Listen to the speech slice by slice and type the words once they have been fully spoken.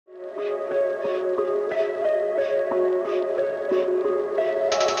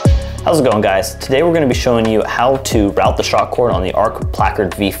How's it going, guys? Today we're going to be showing you how to route the shock cord on the ARC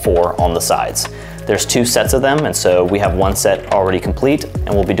placard V4 on the sides. There's two sets of them, and so we have one set already complete, and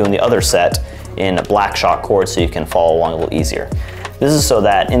we'll be doing the other set in a black shock cord so you can follow along a little easier. This is so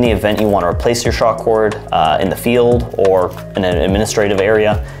that in the event you want to replace your shock cord in the field or in an administrative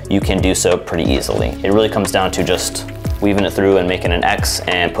area, you can do so pretty easily. It really comes down to just weaving it through and making an X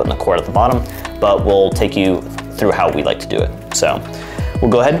and putting the cord at the bottom, but we'll take you through how we like to do it. So we'll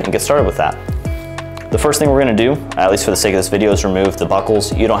go ahead and get started with that. The first thing we're gonna do, at least for the sake of this video, is remove the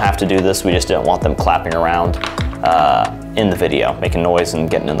buckles. You don't have to do this, we just didn't want them clapping around in the video, making noise and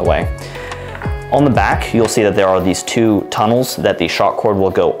getting in the way. On the back, you'll see that there are these two tunnels that the shock cord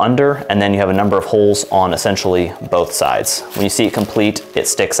will go under, and then you have a number of holes on essentially both sides. When you see it complete, it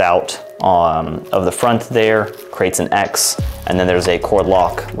sticks out of the front there, creates an X, and then there's a cord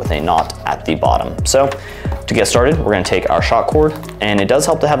lock with a knot at the bottom. So to get started, we're gonna take our shock cord, and it does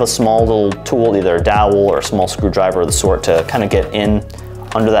help to have a small little tool, either a dowel or a small screwdriver of the sort, to kind of get in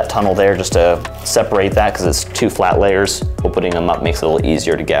under that tunnel there, just to separate that, because it's two flat layers. Opening them up makes it a little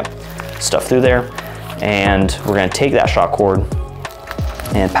easier to get stuff through there. And we're gonna take that shock cord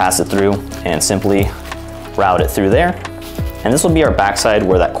and pass it through and simply route it through there. And this will be our backside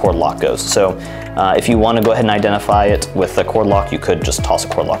where that cord lock goes. So if you want to go ahead and identify it with the cord lock, you could just toss a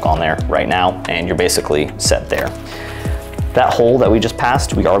cord lock on there right now and you're basically set there. That hole that we just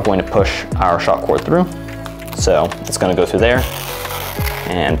passed, we are going to push our shock cord through. So it's going to go through there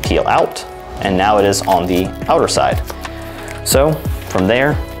and peel out, and now it is on the outer side. So from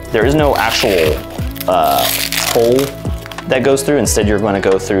there is no actual hole that goes through. Instead, you're going to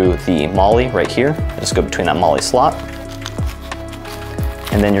go through the molly right here. Just go between that molly slot.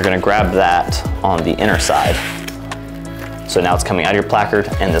 And then you're gonna grab that on the inner side. So now it's coming out of your placard,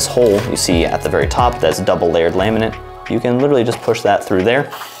 and this hole you see at the very top that's double layered laminate, you can literally just push that through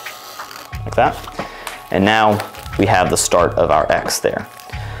there, like that. And now we have the start of our X there.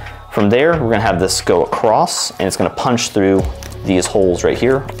 From there, we're gonna have this go across, and it's gonna punch through these holes right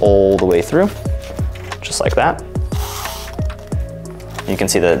here, all the way through, just like that. You can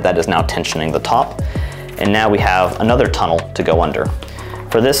see that that is now tensioning the top. And now we have another tunnel to go under.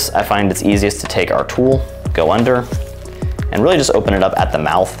 For this, I find it's easiest to take our tool, go under, and really just open it up at the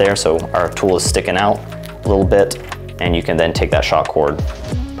mouth there so our tool is sticking out a little bit, and you can then take that shock cord,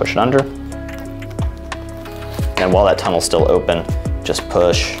 push it under, and while that tunnel's still open, just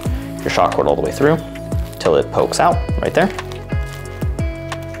push your shock cord all the way through till it pokes out right there.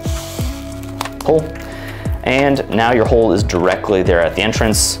 Pull, and now your hole is directly there at the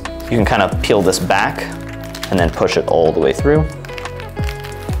entrance. You can kind of peel this back and then push it all the way through.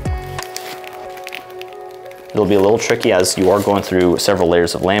 It'll be a little tricky as you are going through several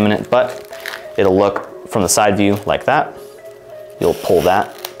layers of laminate, but it'll look from the side view like that. You'll pull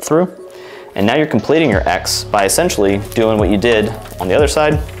that through. And now you're completing your X by essentially doing what you did on the other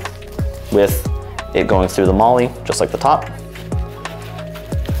side with it going through the molly, just like the top.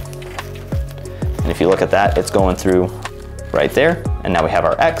 And if you look at that, it's going through right there. And now we have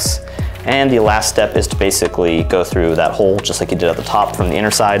our X. And the last step is to basically go through that hole, just like you did at the top from the inner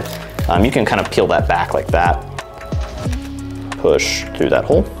side. You can kind of peel that back like that, push through that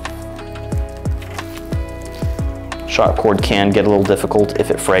hole. Shock cord can get a little difficult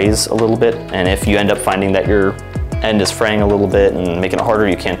if it frays a little bit, and if you end up finding that your end is fraying a little bit and making it harder,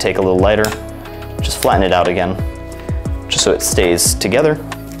 you can take a little lighter, just flatten it out again, just so it stays together,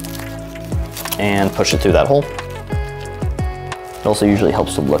 and push it through that hole. It also usually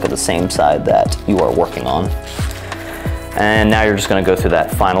helps to look at the same side that you are working on. And now you're just gonna go through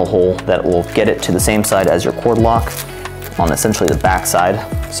that final hole that will get it to the same side as your cord lock on essentially the back side.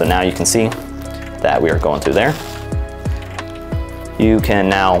 So now you can see that we are going through there. You can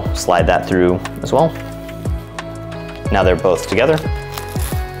now slide that through as well. Now they're both together.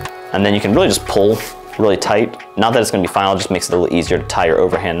 And then you can really just pull really tight. Not that it's gonna be final, it just makes it a little easier to tie your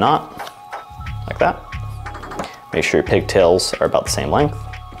overhand knot, like that. Make sure your pigtails are about the same length.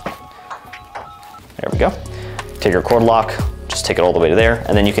 There we go. Take your cord lock, just take it all the way to there,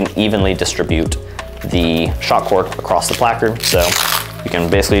 and then you can evenly distribute the shock cord across the placard. So you can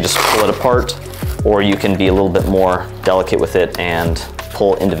basically just pull it apart, or you can be a little bit more delicate with it and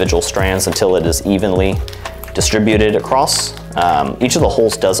pull individual strands until it is evenly distributed across. Each of the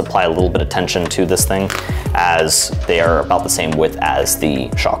holes does apply a little bit of tension to this thing, as they are about the same width as the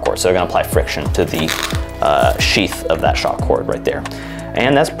shock cord. So they're gonna apply friction to the sheath of that shock cord right there.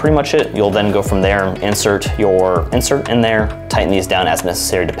 And that's pretty much it. You'll then go from there, insert your insert in there, tighten these down as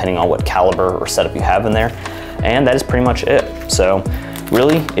necessary depending on what caliber or setup you have in there. And that is pretty much it. So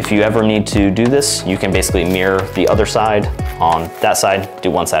really, if you ever need to do this, you can basically mirror the other side on that side,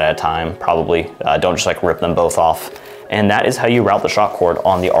 do one side at a time, probably. Don't just like rip them both off. And that is how you route the shockcord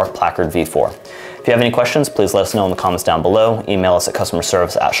on the ARC Placard V4. If you have any questions, please let us know in the comments down below. Email us at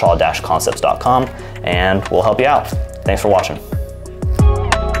customerservice@shaw-concepts.com and we'll help you out. Thanks for watching.